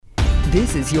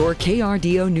This is your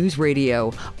KRDO News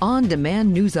Radio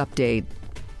on-demand news update.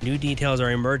 New details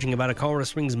are emerging about a Colorado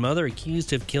Springs mother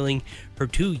accused of killing her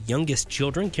two youngest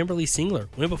children. Kimberly Singler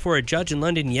went before a judge in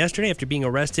London yesterday after being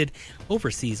arrested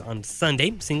overseas on Sunday.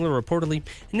 Singler reportedly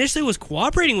initially was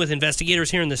cooperating with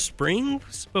investigators here in the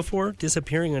Springs before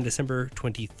disappearing on December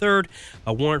 23rd.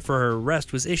 A warrant for her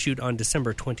arrest was issued on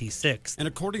December 26th. And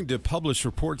according to published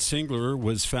reports, Singler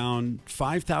was found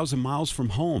 5,000 miles from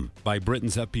home by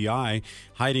Britain's FBI,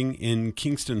 hiding in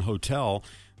Kingston Hotel.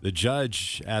 The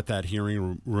judge at that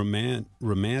hearing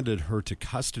remanded her to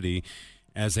custody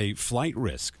as a flight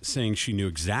risk, saying she knew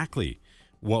exactly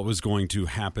what was going to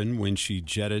happen when she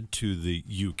jetted to the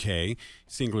UK.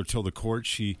 Singler told the court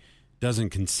she doesn't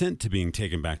consent to being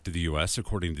taken back to the U.S.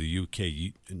 According to the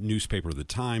UK newspaper The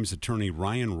Times, attorney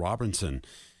Ryan Robinson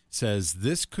says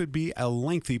this could be a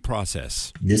lengthy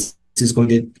process. This is going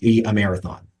to be a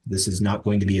marathon. This is not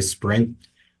going to be a sprint.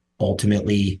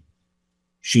 Ultimately,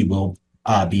 she will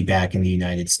be back in the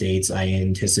United States, I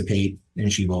anticipate,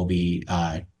 and she will be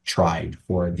tried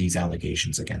for these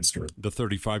allegations against her. The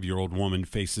 35-year-old woman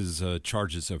faces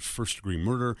charges of first-degree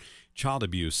murder, child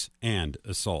abuse, and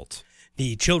assault.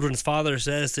 The children's father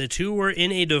says the two were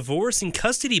in a divorce and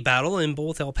custody battle in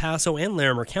both El Paso and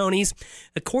Larimer counties.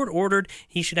 The court ordered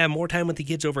he should have more time with the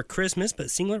kids over Christmas, but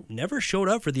Singler never showed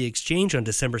up for the exchange on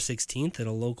December 16th at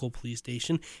a local police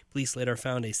station. Police later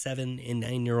found a 7- and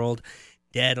 9-year-old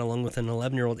dead, along with an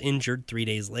 11-year-old injured 3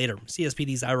 days later.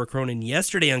 CSPD's Ira Cronin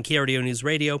yesterday on KRDO News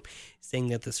Radio saying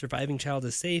that the surviving child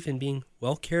is safe and being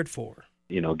well cared for.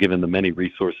 You know, given the many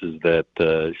resources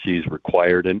that she's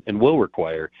required and will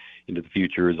require into the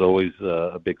future is always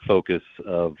a big focus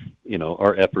of, you know,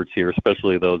 our efforts here,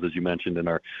 especially those, as you mentioned, in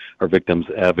our victims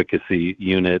advocacy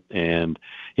unit. And,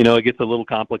 you know, it gets a little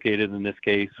complicated in this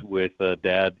case with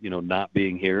Dad, you know, not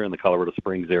being here in the Colorado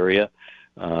Springs area.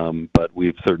 But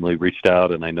we've certainly reached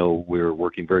out, and I know we're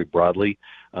working very broadly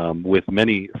with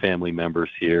many family members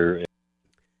here.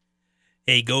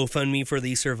 A GoFundMe for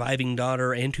the surviving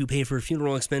daughter and to pay for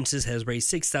funeral expenses has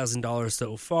raised $6,000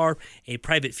 so far. A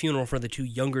private funeral for the two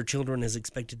younger children is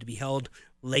expected to be held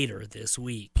later this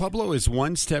week. Pueblo is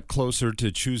one step closer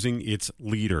to choosing its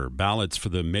leader. Ballots for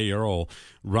the mayoral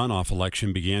runoff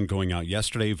election began going out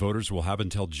yesterday. Voters will have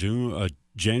until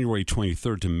January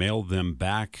 23rd to mail them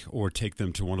back or take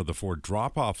them to one of the 4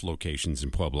 drop-off locations in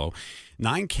Pueblo.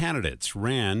 9 candidates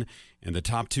ran, and the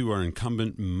top 2 are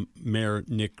incumbent Mayor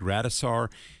Nick Gradisar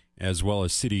as well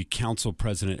as City Council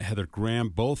President Heather Graham.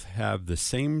 Both have the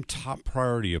same top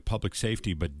priority of public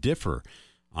safety but differ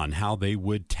on how they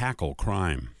would tackle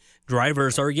crime.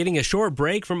 Drivers are getting a short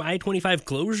break from I-25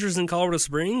 closures in Colorado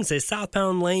Springs. A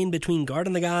southbound lane between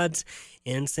Garden of the Gods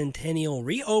and Centennial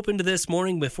reopened this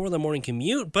morning before the morning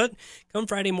commute, but come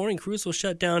Friday morning, crews will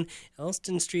shut down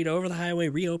Elston Street over the highway,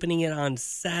 reopening it on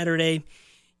Saturday.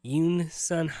 Yoon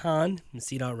Sun Han,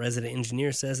 CDOT resident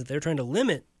engineer, says that they're trying to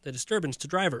limit the disturbance to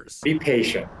drivers. Be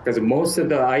patient, because most of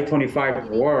the I-25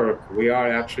 work we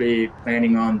are actually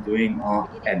planning on doing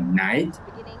at night.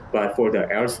 But for the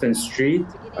Elston Street,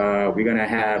 we're going to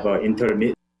have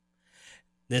intermittent.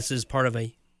 This is part of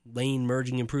a lane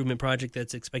merging improvement project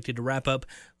that's expected to wrap up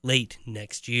late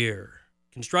next year.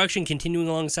 Construction continuing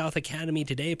along South Academy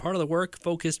today. Part of the work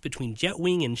focused between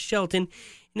Jetwing and Shelton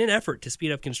in an effort to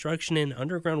speed up construction and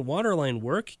underground water line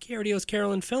work. KRDO's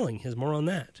Carolyn Filling has more on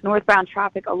that. Northbound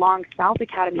traffic along South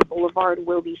Academy Boulevard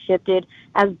will be shifted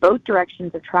as both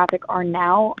directions of traffic are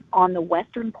now on the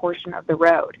western portion of the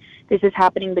road. This is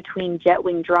happening between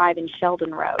Jetwing Drive and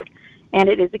Sheldon Road. And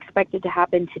it is expected to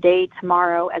happen today,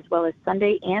 tomorrow, as well as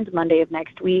Sunday and Monday of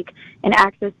next week. And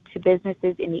access to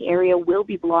businesses in the area will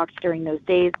be blocked during those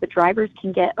days, but drivers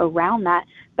can get around that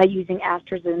by using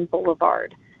Asterson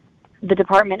Boulevard. The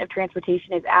Department of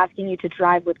Transportation is asking you to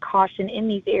drive with caution in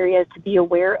these areas, to be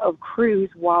aware of crews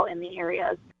while in the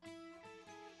areas.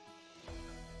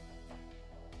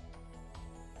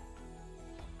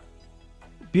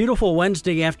 Beautiful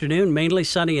Wednesday afternoon, mainly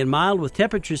sunny and mild with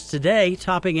temperatures today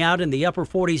topping out in the upper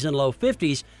 40s and low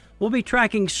 50s. We'll be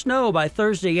tracking snow by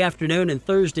Thursday afternoon and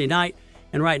Thursday night.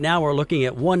 And right now we're looking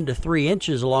at 1 to 3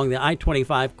 inches along the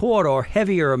I-25 corridor,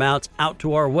 heavier amounts out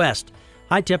to our west.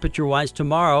 High temperature-wise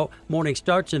tomorrow, morning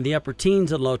starts in the upper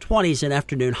teens and low 20s and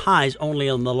afternoon highs only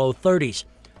in the low 30s.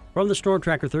 From the Storm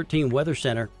Tracker 13 Weather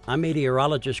Center, I'm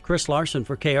meteorologist Chris Larson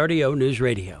for KRDO News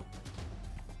Radio.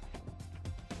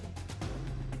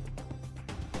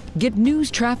 Get news,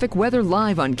 traffic, weather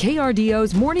live on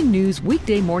KRDO's Morning News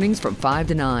weekday mornings from 5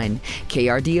 to 9.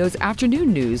 KRDO's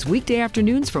Afternoon News weekday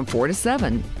afternoons from 4 to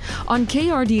 7. On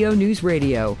KRDO News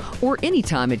Radio or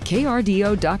anytime at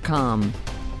krdo.com.